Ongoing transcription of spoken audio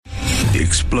the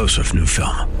explosive new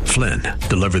film, Flynn,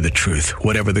 Deliver the Truth,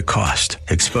 Whatever the Cost,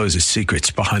 exposes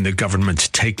secrets behind the government's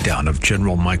takedown of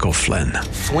General Michael Flynn.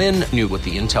 Flynn knew what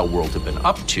the intel world had been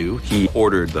up to. He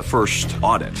ordered the first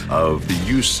audit of the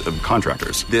use of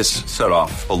contractors. This set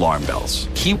off alarm bells.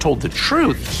 He told the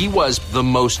truth. He was the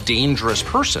most dangerous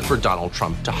person for Donald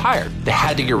Trump to hire. They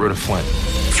had to get rid of Flynn.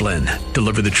 Flynn,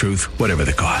 Deliver the Truth, Whatever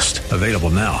the Cost. Available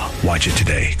now. Watch it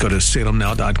today. Go to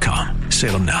salemnow.com.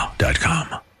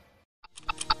 salemnow.com.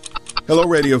 Hello,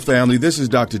 radio family. This is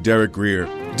Dr. Derek Grier.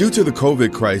 Due to the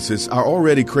COVID crisis, our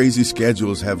already crazy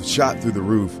schedules have shot through the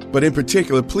roof. But in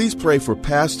particular, please pray for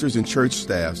pastors and church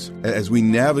staffs as we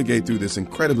navigate through this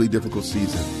incredibly difficult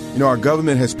season. You know, our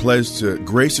government has pledged to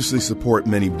graciously support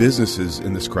many businesses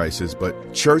in this crisis,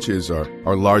 but churches are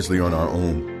largely on our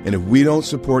own. And if we don't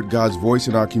support God's voice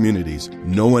in our communities,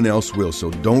 no one else will. So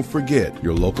don't forget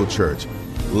your local church.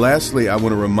 Lastly, I want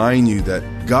to remind you that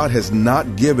God has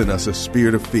not given us a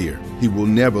spirit of fear. He will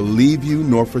never leave you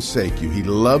nor forsake you. He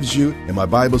loves you, and my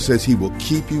Bible says he will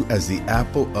keep you as the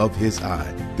apple of his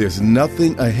eye. There's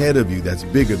nothing ahead of you that's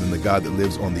bigger than the God that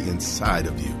lives on the inside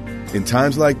of you. In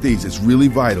times like these, it's really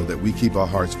vital that we keep our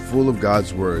hearts full of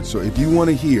God's word. So if you want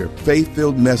to hear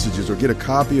faith-filled messages or get a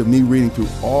copy of me reading through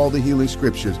all the healing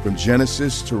scriptures from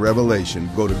Genesis to Revelation,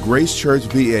 go to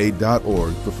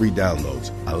gracechurchva.org for free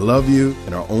downloads. I love you,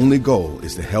 and our only goal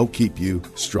is to help keep you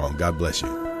strong. God bless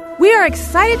you. We are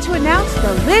excited to announce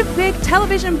the Live Big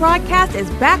television broadcast is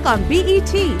back on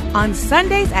BET on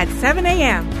Sundays at 7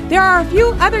 a.m. There are a few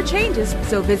other changes,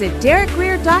 so visit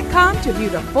DerekGrier.com to view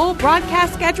the full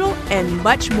broadcast schedule and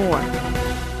much more.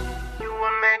 You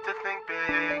were meant to think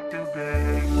big, do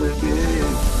big, live big.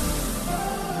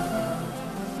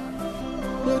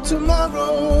 But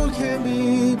tomorrow can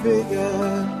be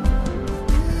bigger.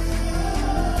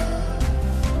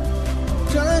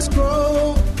 Just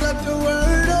grow, let the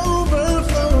word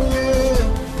overflow,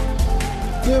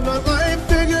 yeah. Live a life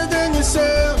bigger than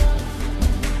yourself.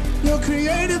 You're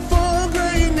created for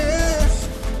greatness.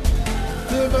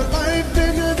 Live a life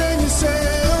bigger than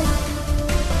yourself.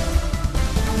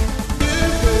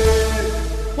 Live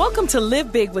big. Welcome to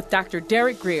Live Big with Dr.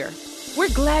 Derek Grier. We're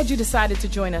glad you decided to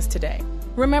join us today.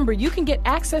 Remember, you can get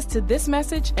access to this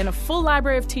message and a full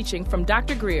library of teaching from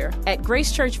Dr. Grier at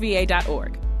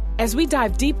gracechurchva.org. As we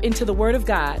dive deep into the Word of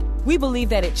God, we believe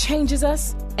that it changes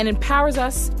us and empowers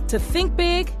us to think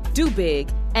big, do big,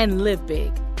 and live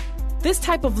big. This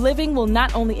type of living will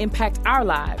not only impact our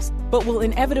lives, but will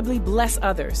inevitably bless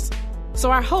others.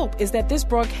 So our hope is that this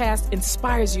broadcast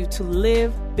inspires you to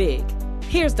live big.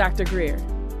 Here's Dr. Grier.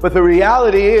 But the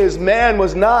reality is, man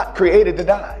was not created to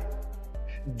die.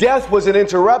 Death was an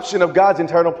interruption of God's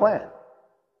internal plan.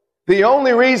 The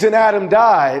only reason Adam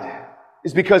died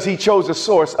is because he chose a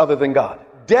source other than God.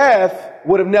 Death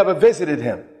would have never visited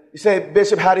him. You say,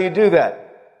 Bishop, how do you do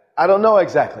that? I don't know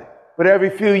exactly. But every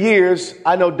few years,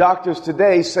 I know doctors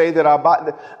today say that our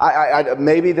body,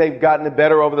 maybe they've gotten it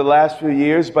better over the last few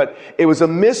years, but it was a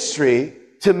mystery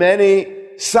to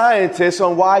many scientists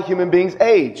on why human beings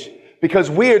age. Because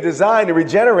we are designed to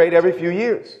regenerate every few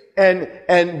years.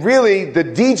 And really, the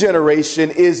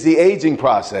degeneration is the aging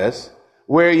process.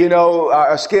 Where, you know,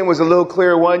 our skin was a little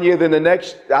clearer one year than the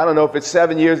next. I don't know if it's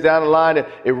 7 years down the line,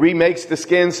 it remakes the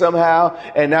skin somehow,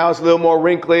 and now it's a little more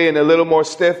wrinkly and a little more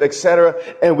stiff, etc.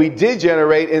 And we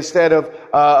degenerate instead of,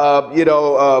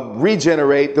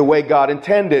 regenerate the way God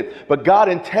intended. But God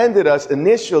intended us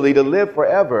initially to live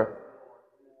forever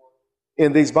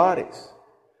in these bodies.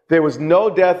 There was no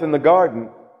death in the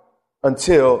garden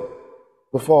until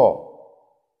the fall.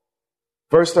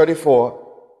 Verse 34.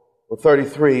 Well,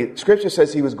 33, Scripture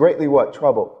says he was greatly what?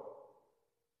 Troubled.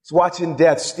 He's watching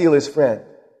death steal his friend.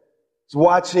 He's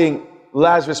watching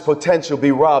Lazarus' potential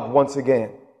be robbed once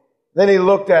again. Then he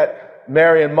looked at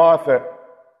Mary and Martha.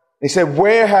 He said,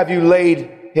 where have you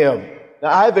laid him?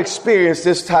 Now, I've experienced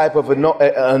this type of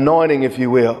anointing, if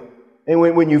you will. And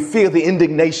when you feel the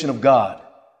indignation of God,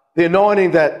 the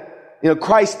anointing that, you know,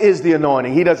 Christ is the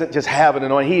anointing. He doesn't just have an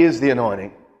anointing. He is the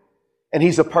anointing. And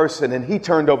he's a person, and he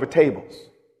turned over tables.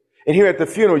 And here at the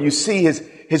funeral, you see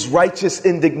his righteous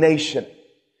indignation.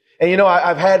 And you know,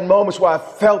 I've had moments where I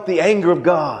felt the anger of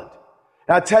God.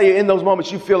 And I tell you, in those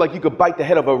moments, you feel like you could bite the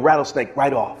head of a rattlesnake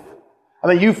right off. I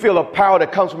mean, you feel a power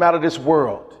that comes from out of this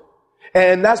world.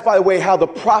 And that's, by the way, how the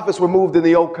prophets were moved in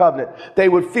the old covenant. They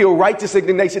would feel righteous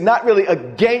indignation, not really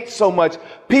against so much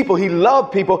people. He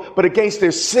loved people, but against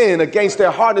their sin, against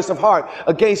their hardness of heart,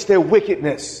 against their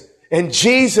wickedness. And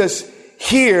Jesus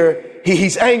here,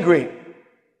 he's angry.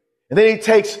 And then he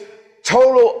takes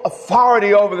total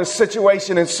authority over the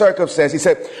situation and circumstance. He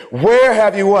said, where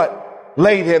have you what?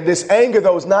 Laid him. This anger,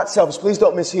 though, is not selfish. Please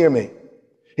don't mishear me.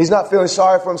 He's not feeling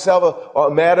sorry for himself or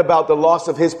mad about the loss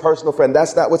of his personal friend.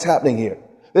 That's not what's happening here.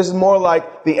 This is more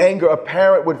like the anger a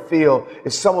parent would feel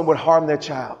if someone would harm their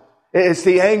child. It's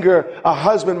the anger a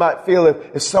husband might feel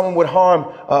if someone would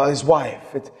harm his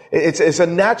wife. It's a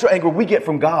natural anger we get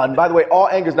from God. And by the way, all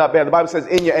anger is not bad. The Bible says,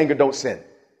 in your anger, don't sin.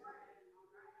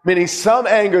 Meaning some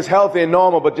anger is healthy and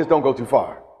normal, but just don't go too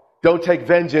far. Don't take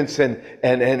vengeance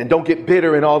and don't get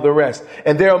bitter and all the rest.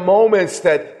 And there are moments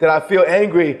that I feel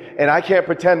angry and I can't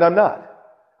pretend I'm not.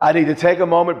 I need to take a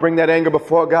moment, bring that anger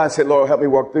before God and say, Lord, help me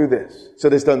work through this so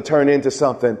this doesn't turn into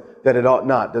something that it ought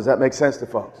not. Does that make sense to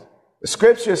folks? The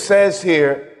scripture says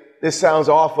here, this sounds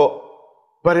awful,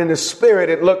 but in the spirit,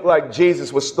 it looked like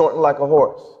Jesus was snorting like a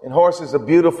horse. And horses are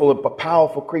beautiful and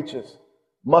powerful creatures,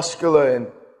 muscular and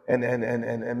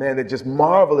man, they're just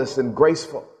marvelous and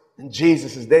graceful. And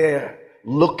Jesus is there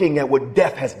looking at what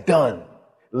death has done,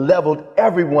 leveled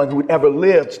everyone who ever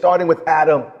lived, starting with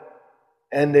Adam,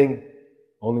 ending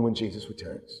only when Jesus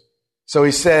returns. So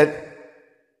he said,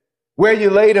 where you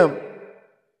laid him? And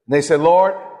they said,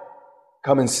 Lord,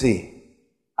 come and see.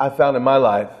 I found in my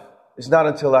life, it's not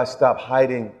until I stop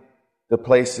hiding the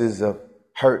places of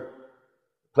hurt,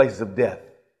 places of death.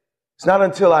 It's not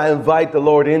until I invite the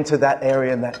Lord into that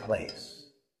area and that place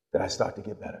that I start to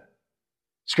get better.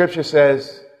 Scripture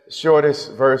says, the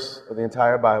shortest verse of the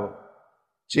entire Bible,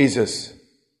 Jesus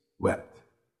wept.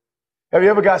 Have you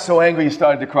ever got so angry you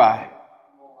started to cry?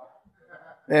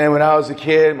 And when I was a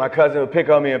kid, my cousin would pick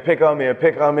on me and pick on me and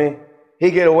pick on me.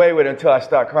 He'd get away with it until I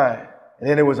start crying. And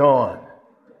then it was on.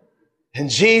 And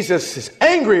Jesus is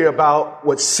angry about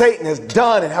what Satan has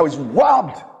done and how he's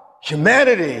robbed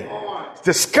humanity. He's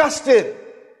disgusted.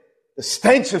 The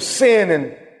stench of sin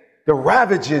and the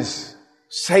ravages of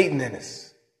Satan and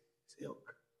his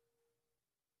ilk.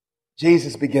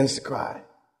 Jesus begins to cry.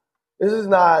 This is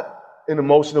not an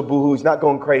emotional boo-hoo. He's not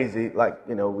going crazy like,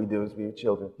 we do as we were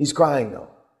children. He's crying though.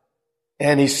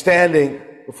 And he's standing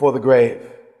before the grave.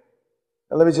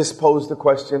 Now let me just pose the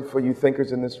question for you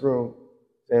thinkers in this room.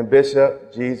 Saying,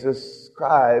 Bishop, Jesus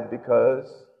cried because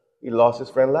he lost his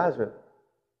friend Lazarus.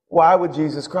 Why would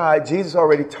Jesus cry? Jesus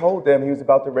already told them he was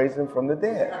about to raise him from the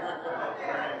dead.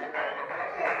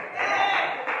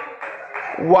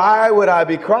 Why would I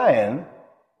be crying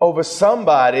over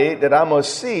somebody that I'm going to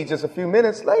see just a few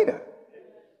minutes later?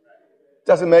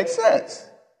 Doesn't make sense.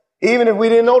 Even if we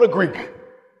didn't know the Greek,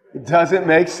 it doesn't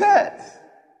make sense.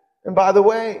 And by the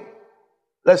way,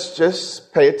 let's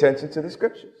just pay attention to the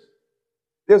scriptures.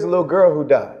 There's a little girl who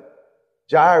died,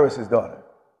 Jairus' daughter.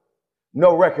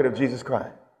 No record of Jesus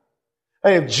crying.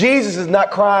 And if Jesus is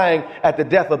not crying at the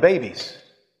death of babies,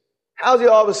 how's he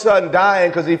all of a sudden dying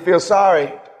because he feels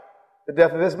sorry the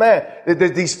death of this man?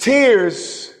 These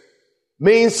tears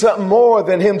mean something more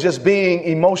than him just being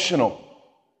emotional.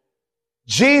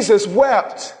 Jesus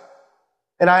wept.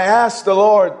 And I asked the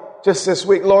Lord just this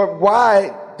week, Lord,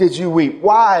 why did you weep?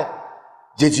 Why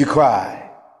did you cry?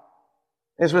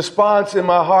 His response in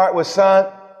my heart was,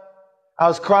 son, I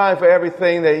was crying for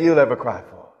everything that you'll ever cry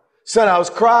for. Son, I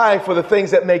was crying for the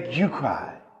things that make you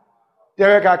cry.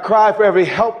 Derek, I cry for every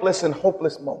helpless and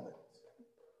hopeless moment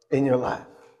in your life.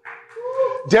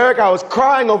 Derek, I was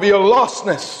crying over your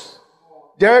lostness.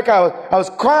 Derek, I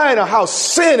was crying on how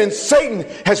sin and Satan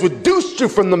has reduced you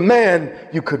from the man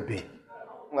you could be.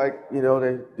 Like, they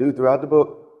do throughout the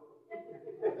book.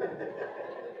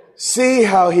 See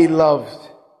how he loved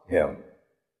him.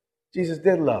 Jesus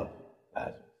did love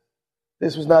Lazarus.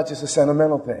 This was not just a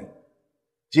sentimental thing.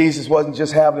 Jesus wasn't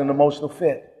just having an emotional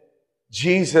fit.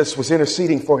 Jesus was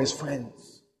interceding for his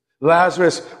friends.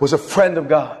 Lazarus was a friend of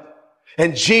God.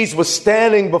 And Jesus was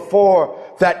standing before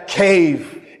that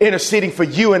cave, interceding for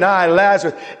you and I,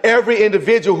 Lazarus. Every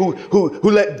individual who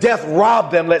let death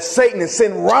rob them, let Satan and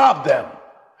sin rob them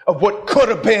of what could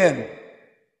have been.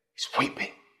 He's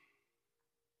weeping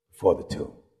before the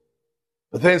tomb.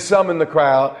 But then some in the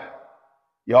crowd,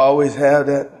 you always have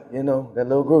that, that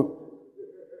little group.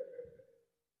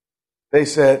 They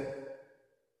said,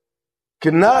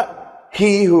 could not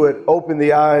he who had opened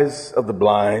the eyes of the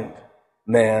blind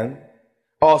man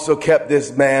also kept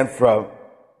this man from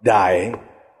dying?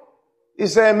 He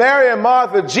said, Mary and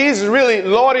Martha, Jesus really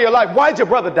Lord of your life. Why'd your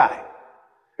brother die?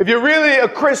 If you're really a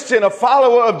Christian, a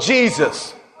follower of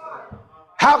Jesus,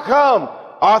 how come,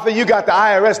 Arthur, you got the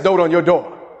IRS note on your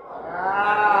door?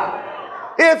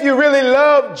 If you really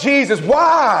love Jesus,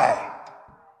 why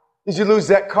did you lose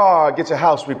that car, get your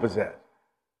house repossessed?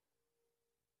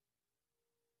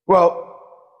 Well,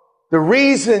 the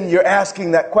reason you're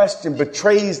asking that question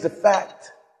betrays the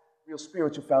fact, real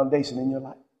spiritual foundation in your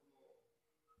life.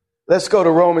 Let's go to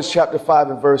Romans chapter 5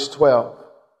 and verse 12.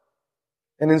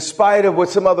 And in spite of what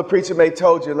some other preacher may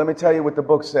told you, let me tell you what the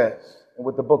book says and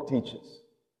what the book teaches.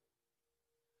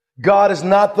 God is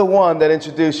not the one that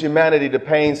introduced humanity to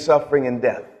pain, suffering, and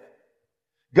death.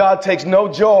 God takes no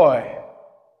joy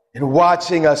in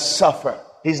watching us suffer.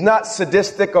 He's not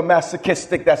sadistic or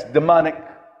masochistic. That's demonic.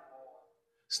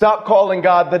 Stop calling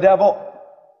God the devil.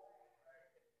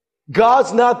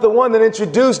 God's not the one that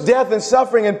introduced death and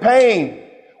suffering and pain.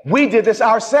 We did this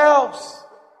ourselves.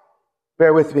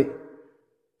 Bear with me.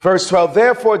 Verse 12,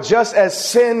 therefore, just as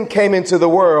sin came into the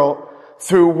world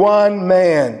through one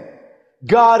man,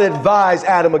 God advised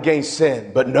Adam against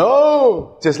sin. But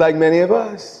no, just like many of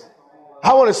us,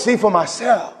 I want to see for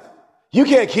myself. You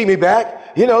can't keep me back.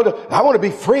 I want to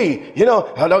be free.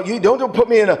 Don't put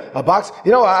me in a box.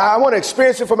 I want to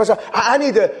experience it for myself. I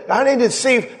need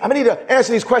to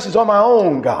answer these questions on my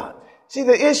own, God. See,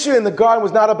 the issue in the garden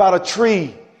was not about a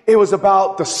tree. It was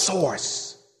about the source.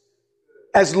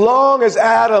 As long as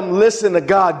Adam listened to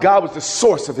God, God was the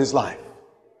source of his life.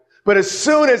 But as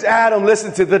soon as Adam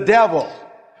listened to the devil,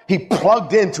 he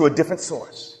plugged into a different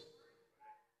source.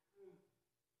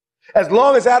 As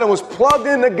long as Adam was plugged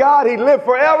into God, he lived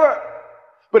forever.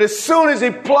 But as soon as he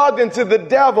plugged into the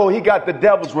devil, he got the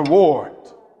devil's reward.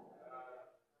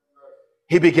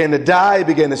 He began to die. He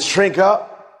began to shrink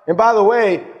up. And by the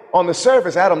way, on the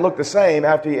surface, Adam looked the same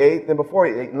after he ate than before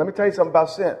he ate. And let me tell you something about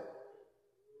sin.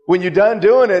 When you're done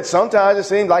doing it, sometimes it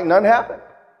seems like nothing happened.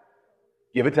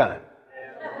 Give it time.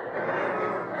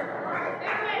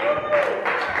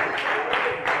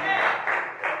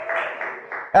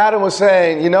 Adam was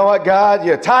saying, you know what, God,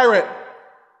 you're a tyrant.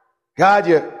 God,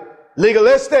 you're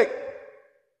legalistic.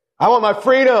 I want my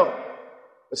freedom.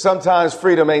 But sometimes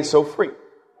freedom ain't so free.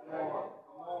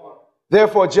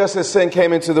 Therefore, just as sin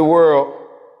came into the world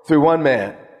through one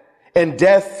man, and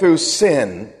death through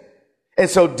sin, and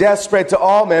so death spread to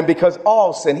all men because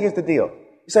all sin. Here's the deal.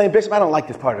 You're saying, Bishop, I don't like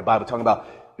this part of the Bible talking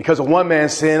about because of one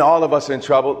man's sin, all of us are in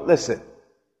trouble. Listen.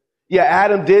 Yeah,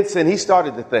 Adam did sin. He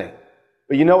started the thing.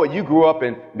 But you know what? You grew up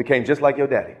and became just like your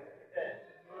daddy.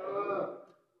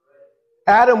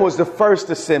 Adam was the first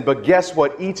to sin, but guess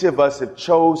what? Each of us have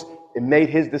chose and made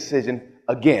his decision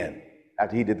again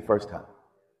after he did the first time.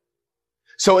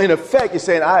 So in effect, you're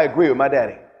saying, I agree with my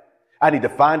daddy. I need to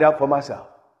find out for myself.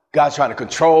 God's trying to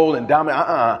control and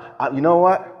dominate. You know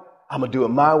what? I'm going to do it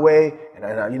my way.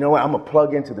 And you know what? I'm going to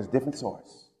plug into this different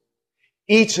source.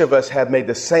 Each of us have made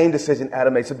the same decision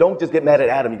Adam made. So don't just get mad at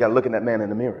Adam. You got to look at that man in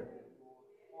the mirror.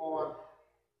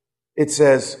 It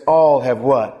says all have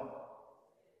what?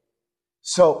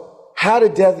 So how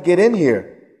did death get in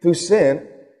here? Through sin.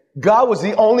 God was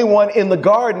the only one in the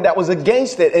garden that was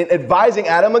against it and advising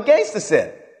Adam against the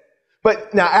sin.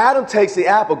 But now Adam takes the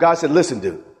apple. God said, listen,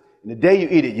 dude. And the day you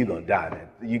eat it, you're going to die, man.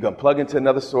 You're going to plug into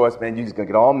another source, man. You're just going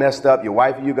to get all messed up. Your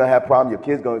wife and you are going to have problems. Your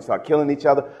kids going to start killing each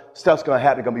other. Stuff's going to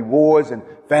happen. There's going to be wars and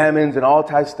famines and all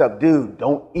types of stuff. Dude,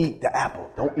 don't eat the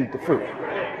apple. Don't eat the fruit.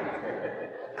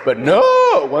 But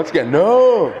no, once again,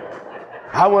 no.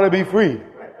 I want to be free.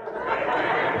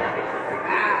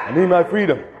 I need my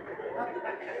freedom.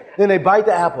 Then they bite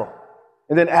the apple.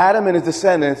 And then Adam and his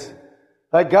descendants,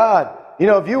 like God,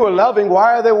 if you were loving,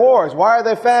 why are there wars? Why are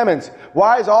there famines?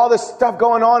 Why is all this stuff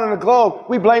going on in the globe?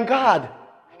 We blame God.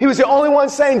 He was the only one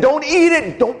saying, don't eat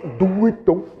it. Don't do it.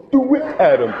 Don't do it,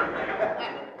 Adam.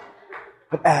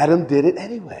 But Adam did it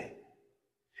anyway.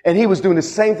 And he was doing the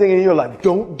same thing in your life.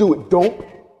 Don't do it. Don't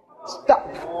stop.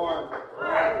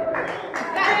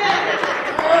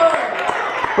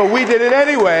 But we did it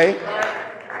anyway.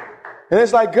 And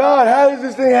it's like, God, how does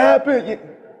this thing happen?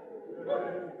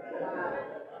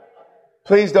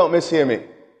 Please don't mishear me.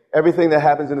 Everything that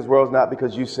happens in this world is not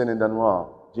because you sinned and done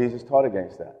wrong. Jesus taught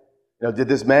against that. Did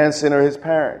this man sin or his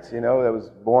parents, that was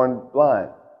born blind?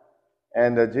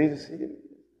 And Jesus, it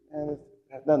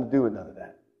has nothing to do with none of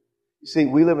that. You see,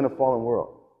 we live in a fallen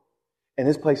world. And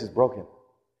this place is broken.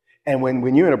 And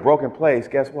when you're in a broken place,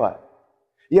 guess what?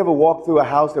 You ever walk through a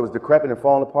house that was decrepit and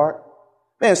falling apart?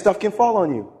 Man, stuff can fall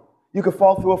on you. You can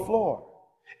fall through a floor.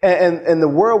 And the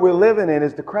world we're living in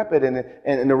is decrepit,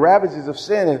 and the ravages of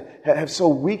sin have so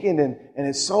weakened and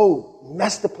it's so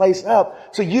messed the place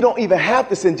up. So you don't even have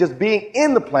to sin. Just being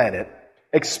in the planet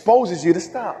exposes you to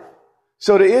stuff.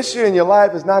 So the issue in your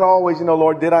life is not always,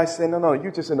 Lord, did I sin? No,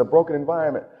 you're just in a broken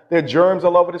environment. There are germs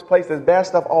all over this place. There's bad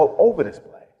stuff all over this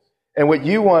place. And what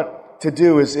you want to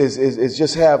do is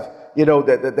just have,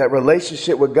 that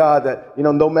relationship with God that,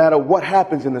 no matter what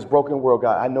happens in this broken world,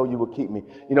 God, I know you will keep me.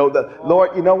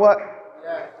 Lord, you know what?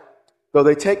 Though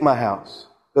they take my house,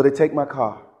 though they take my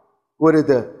car, what did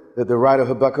the writer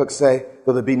Habakkuk say?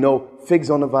 Though there be no figs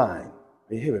on the vine.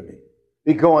 Are you hearing me?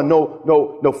 Be going,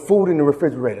 no food in the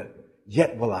refrigerator.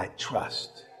 yet will I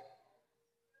trust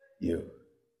you.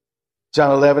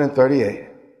 John 11:38.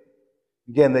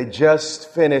 Again, they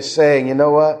just finished saying, you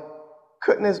know what?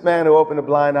 Couldn't this man who opened the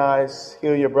blind eyes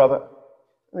heal your brother?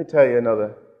 Let me tell you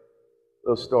another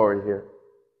little story here.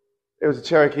 There was a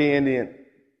Cherokee Indian.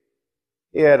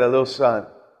 He had a little son.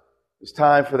 It was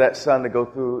time for that son to go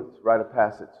through its rite of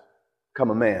passage, become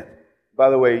a man. By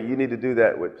the way, you need to do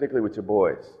that, particularly with your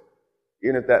boys.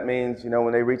 Even if that means,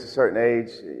 when they reach a certain age,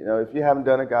 if you haven't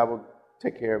done it, God will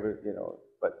take care of it,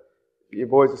 But if your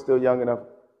boys are still young enough,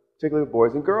 particularly with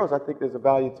boys and girls, I think there's a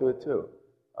value to it too.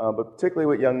 But particularly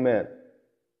with young men,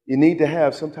 you need to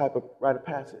have some type of rite of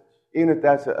passage. Even if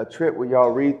that's a trip where y'all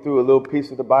read through a little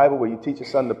piece of the Bible, where you teach your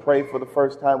son to pray for the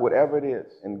first time, whatever it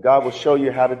is, and God will show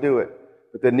you how to do it.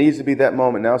 But there needs to be that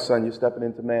moment. Now, son, you're stepping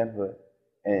into manhood.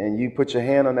 And you put your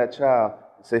hand on that child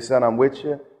and say, son, I'm with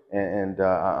you, and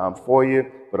I'm for you.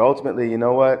 But ultimately, you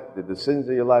know what? The decisions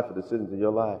of your life are decisions of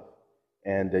your life.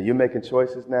 And you're making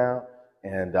choices now,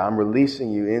 and I'm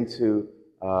releasing you into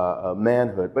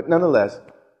manhood. But nonetheless,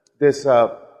 this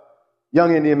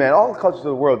young Indian man, all the cultures of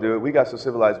the world do it. We got so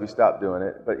civilized we stopped doing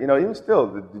it. But, even still,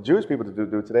 the Jewish people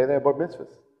do it today. They have bar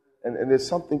mitzvahs. And there's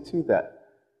something to that.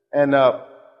 And,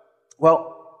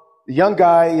 the young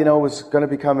guy, was going to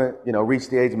become reach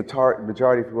the age of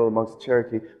majority, if you will, amongst the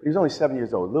Cherokee. But he was only 7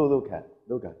 years old, little guy.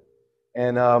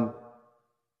 And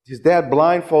his dad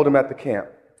blindfolded him at the camp.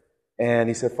 And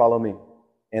he said, follow me.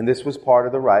 And this was part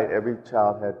of the rite. Every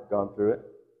child had gone through it.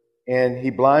 And he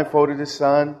blindfolded his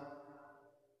son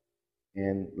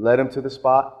and led him to the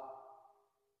spot.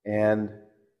 And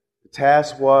the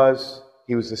task was,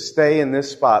 he was to stay in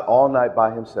this spot all night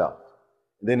by himself.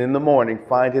 And then in the morning,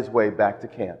 find his way back to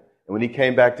camp. And when he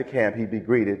came back to camp, he'd be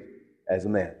greeted as a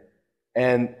man.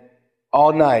 And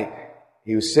all night,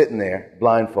 he was sitting there,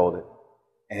 blindfolded.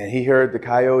 And he heard the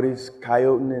coyotes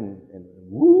coyoting and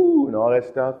woo and all that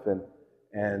stuff.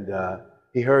 And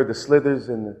he heard the slithers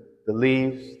in the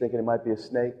leaves, thinking it might be a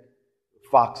snake,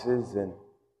 foxes and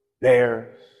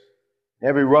bears.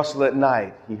 Every rustle at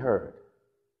night he heard.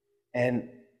 And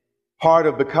part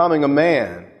of becoming a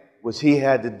man was he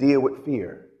had to deal with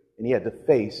fear. And he had to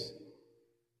face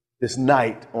this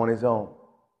night on his own.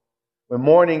 When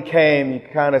morning came, you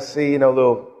kind of see,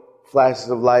 little flashes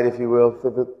of light, if you will,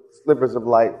 slivers of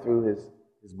light through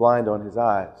his blind on his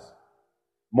eyes.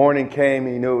 Morning came,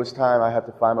 and he knew it was time. I have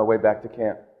to find my way back to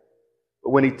camp.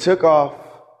 But when he took off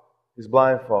his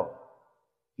blindfold,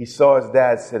 he saw his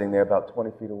dad sitting there about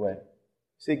 20 feet away.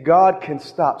 See, God can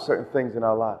stop certain things in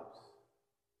our lives.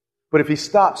 But if he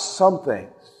stops some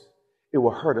things, it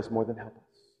will hurt us more than help us.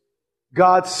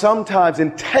 God sometimes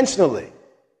intentionally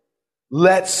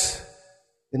lets,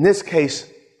 in this case,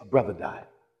 a brother die.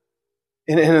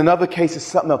 In another case, it's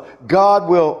something else. God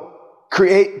will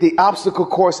create the obstacle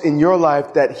course in your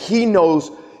life that he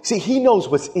knows. See, he knows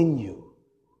what's in you.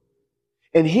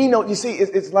 And he knows, you see,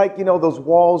 it's like, those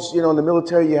walls, in the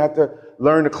military, you have to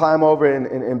learn to climb over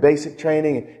in basic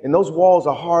training. And those walls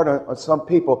are hard on some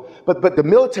people. But the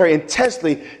military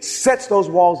intentionally sets those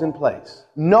walls in place,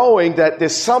 knowing that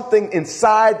there's something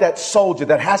inside that soldier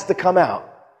that has to come out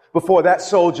before that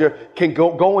soldier can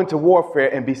go into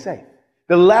warfare and be safe.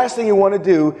 The last thing you want to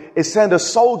do is send a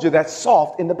soldier that's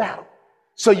soft in the battle.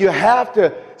 So you have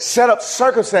to set up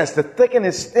circumstance to thicken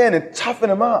his skin and toughen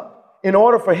him up in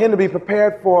order for him to be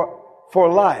prepared for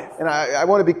life. And I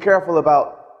want to be careful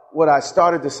about what I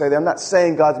started to say there. I'm not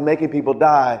saying God's making people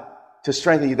die to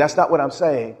strengthen you. That's not what I'm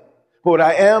saying. But what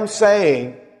I am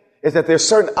saying is that there's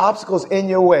certain obstacles in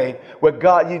your way where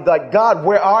God,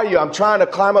 where are you? I'm trying to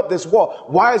climb up this wall.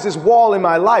 Why is this wall in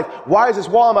my life? Why is this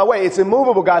wall in my way? It's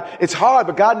immovable, God. It's hard,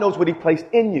 but God knows what he placed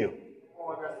in you.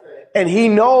 And he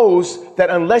knows that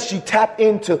unless you tap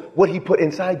into what he put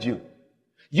inside you,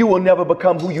 you will never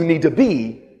become who you need to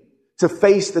be to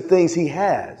face the things he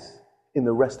has in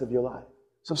the rest of your life.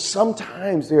 So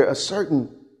sometimes there are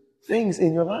certain things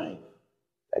in your life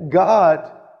that God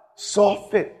saw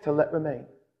fit to let remain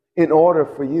in order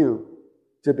for you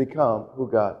to become who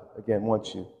God, again,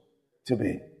 wants you to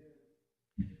be.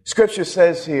 Scripture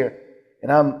says here,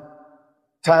 and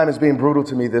time is being brutal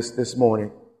to me this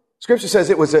morning. Scripture says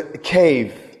it was a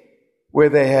cave where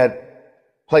they had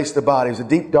placed the body. It was a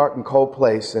deep, dark, and cold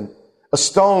place, and a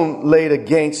stone laid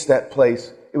against that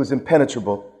place. It was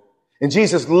impenetrable. And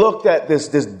Jesus looked at this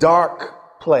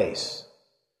dark place.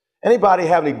 Anybody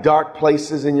have any dark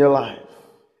places in your life?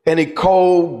 Any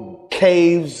cold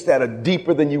caves that are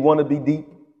deeper than you want to be deep?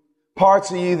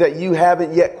 Parts of you that you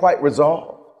haven't yet quite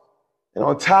resolved? And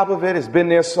on top of it, it's been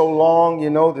there so long,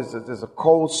 there's a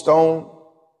cold stone.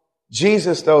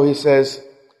 Jesus, though, he says,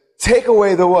 take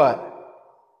away the what?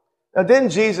 Now, didn't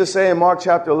Jesus say in Mark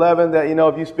chapter 11 that,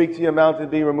 if you speak to your mountain,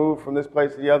 be removed from this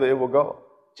place to the other, it will go?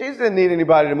 Jesus didn't need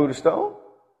anybody to move the stone.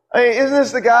 I mean, isn't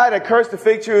this the guy that cursed the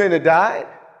fig tree and it died?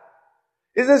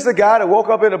 Isn't this the guy that woke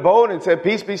up in a boat and said,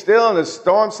 peace be still, and the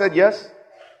storm said yes?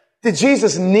 Did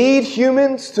Jesus need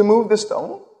humans to move the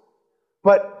stone?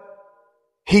 But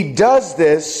he does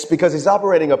this because he's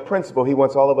operating a principle he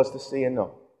wants all of us to see and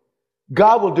know.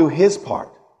 God will do his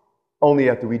part only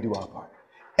after we do our part.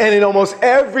 And in almost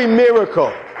every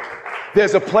miracle,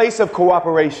 there's a place of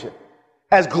cooperation.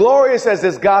 As glorious as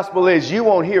this gospel is, you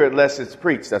won't hear it unless it's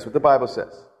preached. That's what the Bible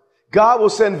says. God will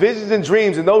send visions and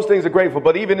dreams, and those things are grateful.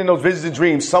 But even in those visions and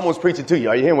dreams, someone's preaching to you.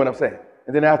 Are you hearing what I'm saying?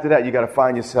 And then after that, you got to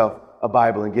find yourself a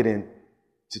Bible and get in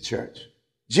to church.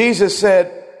 Jesus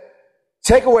said,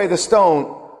 take away the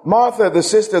stone. Martha, the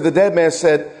sister of the dead man,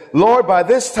 said, Lord, by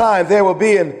this time there will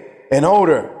be an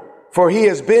odor, for he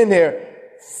has been there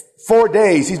 4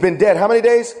 days. He's been dead. How many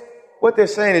days? What they're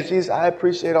saying is, Jesus, I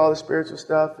appreciate all the spiritual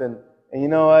stuff. And you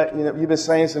know what? You've been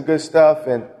saying some good stuff.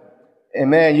 And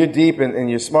man, you're deep and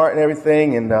you're smart and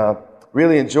everything. And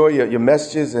really enjoy your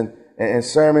messages and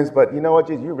sermons. But you know what,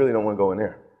 Jesus? You really don't want to go in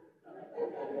there.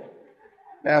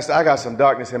 Master, I got some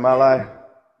darkness in my life.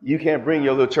 You can't bring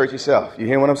your little church yourself. You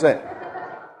hear what I'm saying?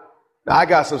 Now, I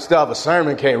got some stuff a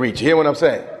sermon can't reach. You hear what I'm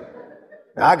saying?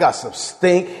 Now, I got some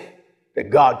stink that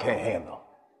God can't handle.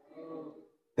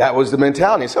 That was the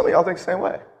mentality. Some of y'all think the same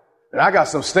way. And I got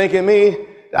some stink in me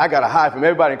that I got to hide from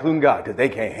everybody, including God, because they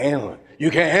can't handle it.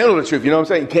 You can't handle the truth. You know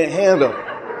what I'm saying? You can't handle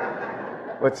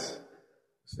what's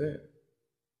there.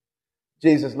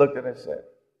 Jesus looked at it and said,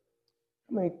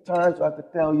 how many times do I have to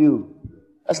tell you?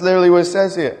 That's literally what it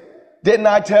says here. Didn't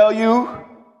I tell you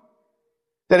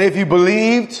that if you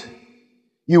believed,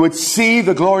 you would see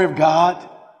the glory of God?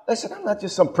 Listen, I'm not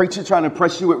just some preacher trying to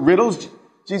impress you with riddles,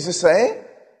 Jesus saying.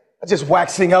 I'm just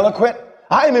waxing eloquent.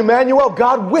 I am Emmanuel,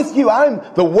 God with you. I'm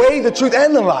the way, the truth,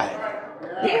 and the life.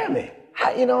 You hear me?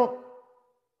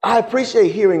 I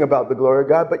appreciate hearing about the glory of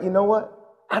God, but you know what?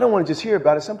 I don't want to just hear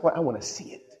about it. At some point, I want to see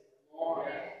it.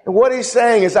 And what he's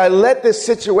saying is, I let this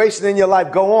situation in your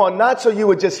life go on, not so you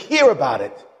would just hear about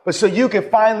it, but so you can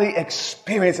finally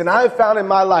experience. And I've found in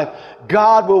my life,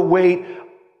 God will wait,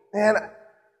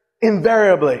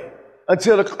 invariably,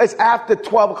 until it's after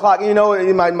 12 o'clock.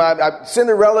 My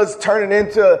Cinderella's turning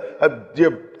into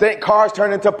your car's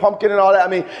turning into a pumpkin and all that. I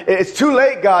mean, it's too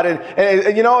late, God. And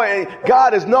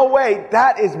God is no way.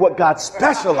 That is what God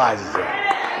specializes in.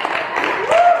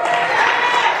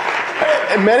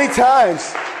 And many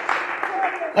times,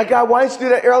 like, God, why didn't you do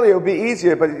that earlier? It would be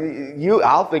easier. But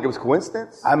I'll think it was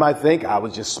coincidence. I might think I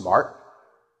was just smart.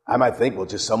 I might think, well,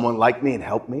 just someone like me and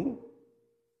help me.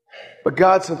 But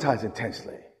God sometimes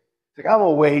intentionally, it's like, I'm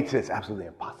going to wait till it's absolutely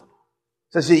impossible.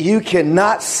 So you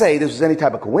cannot say this was any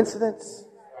type of coincidence.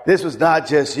 This was not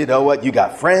just, you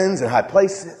got friends in high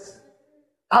places.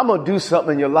 I'm going to do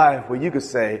something in your life where you could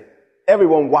say,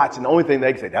 everyone watching, the only thing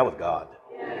they can say, that was God.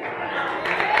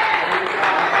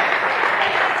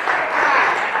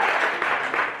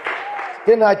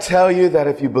 Didn't I tell you that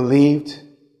if you believed,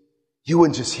 you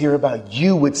wouldn't just hear about it,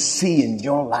 you would see in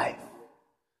your life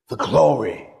the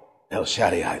glory, El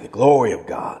Shaddai, the glory of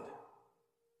God.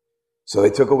 So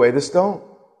they took away the stone.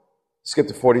 Skip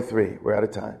to 43. We're out of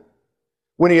time.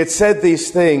 When he had said these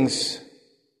things,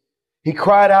 he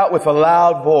cried out with a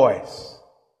loud voice.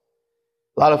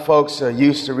 A lot of folks are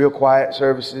used to real quiet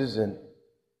services and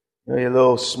your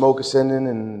little smoke ascending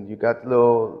and you got the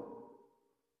little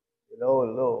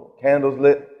candles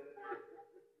lit.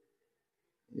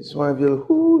 You just want to be a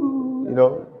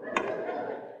little,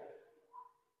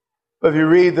 But if you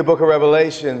read the book of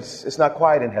Revelations, it's not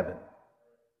quiet in heaven.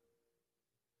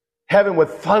 Heaven would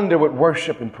thunder with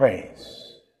worship and praise.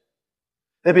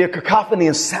 There'd be a cacophony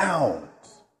of sound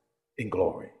in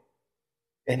glory.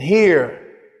 And here,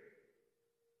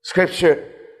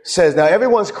 Scripture says, now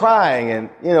everyone's crying and,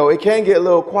 it can get a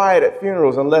little quiet at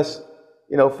funerals unless,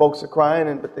 folks are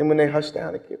crying, but then when they hush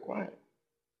down, it get quiet.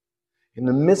 In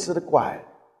the midst of the quiet,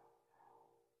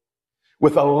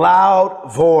 with a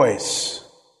loud voice,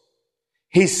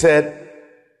 he said,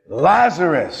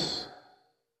 Lazarus.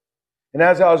 And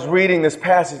as I was reading this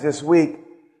passage this week,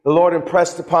 the Lord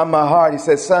impressed upon my heart. He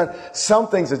said, son, some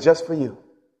things are just for you.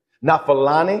 Not for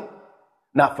Lonnie,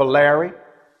 not for Larry,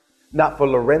 not for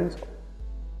Lorenzo,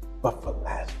 but for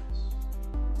Lazarus.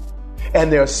 And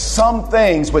there are some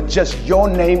things with just your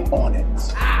name on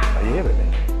it. Are you hearing me?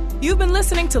 You've been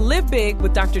listening to Live Big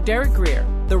with Dr. Derek Grier,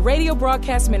 the radio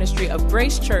broadcast ministry of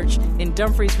Grace Church in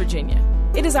Dumfries, Virginia.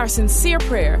 It is our sincere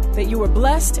prayer that you are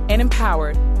blessed and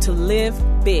empowered to live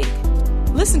big.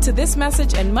 Listen to this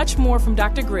message and much more from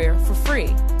Dr. Grier for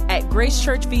free at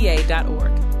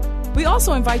gracechurchva.org. We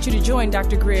also invite you to join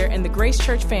Dr. Greer and the Grace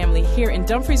Church family here in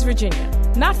Dumfries, Virginia,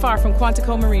 not far from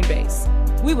Quantico Marine Base.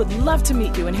 We would love to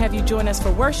meet you and have you join us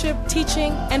for worship,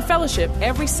 teaching, and fellowship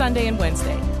every Sunday and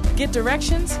Wednesday. Get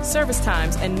directions, service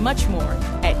times, and much more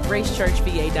at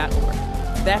gracechurchva.org.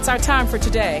 That's our time for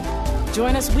today.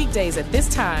 Join us weekdays at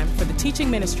this time for the teaching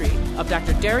ministry of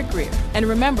Dr. Derek Greer. And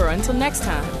remember, until next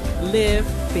time, live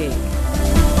big.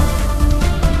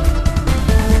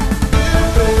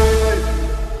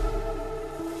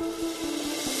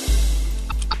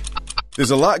 There's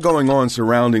a lot going on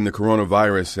surrounding the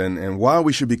coronavirus, and while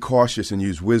we should be cautious and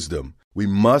use wisdom, we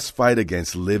must fight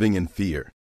against living in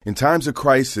fear. In times of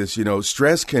crisis,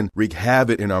 stress can wreak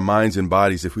havoc in our minds and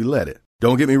bodies if we let it.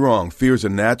 Don't get me wrong, fear is a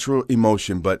natural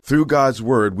emotion, but through God's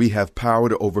word, we have power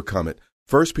to overcome it.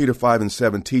 1 Peter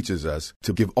 5:7 teaches us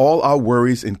to give all our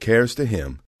worries and cares to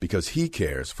Him because He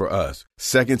cares for us.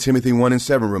 2 Timothy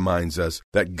 1:7 reminds us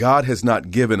that God has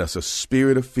not given us a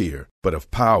spirit of fear, but of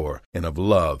power and of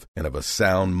love and of a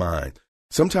sound mind.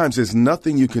 Sometimes there's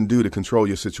nothing you can do to control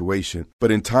your situation,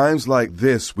 but in times like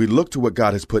this, we look to what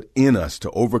God has put in us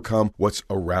to overcome what's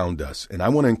around us. And I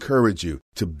want to encourage you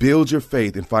to build your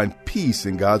faith and find peace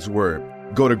in God's Word.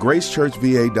 Go to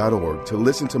gracechurchva.org to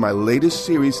listen to my latest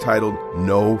series titled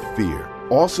No Fear.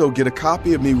 Also, get a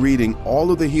copy of me reading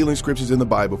all of the healing scriptures in the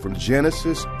Bible from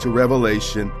Genesis to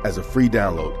Revelation as a free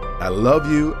download. I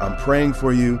love you, I'm praying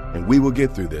for you, and we will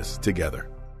get through this together.